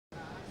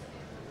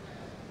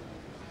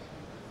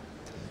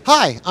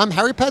Hi, I'm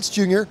Harry Patz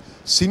Jr.,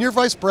 Senior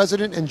Vice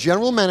President and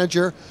General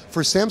Manager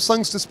for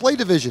Samsung's Display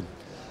Division.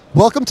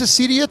 Welcome to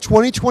CEDIA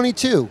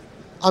 2022.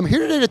 I'm here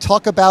today to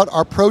talk about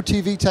our Pro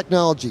TV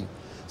technology.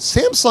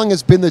 Samsung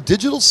has been the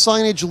digital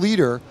signage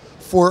leader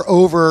for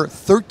over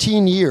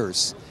 13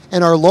 years,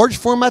 and our large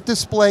format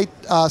display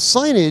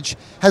signage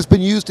has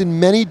been used in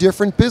many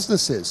different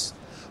businesses.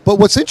 But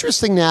what's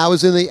interesting now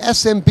is in the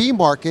SMB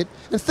market,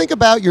 and think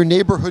about your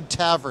neighborhood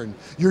tavern,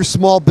 your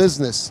small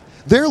business.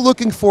 They're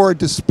looking for a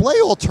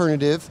display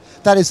alternative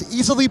that is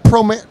easily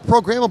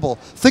programmable.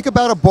 Think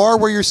about a bar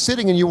where you're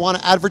sitting and you want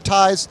to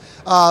advertise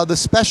the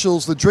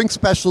specials, the drink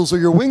specials or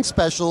your wing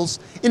specials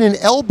in an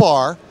L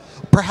bar,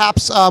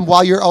 perhaps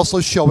while you're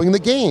also showing the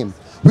game.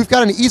 We've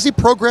got an easy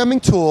programming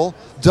tool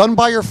done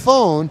by your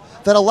phone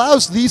that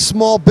allows these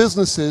small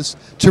businesses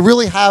to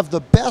really have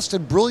the best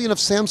and brilliant of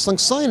Samsung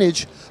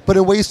signage, but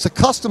in ways to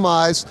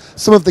customize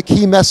some of the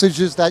key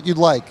messages that you'd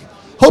like.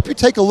 Hope you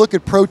take a look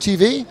at Pro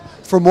TV.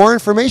 For more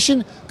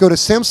information, go to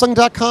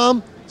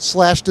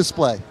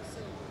samsung.com/display.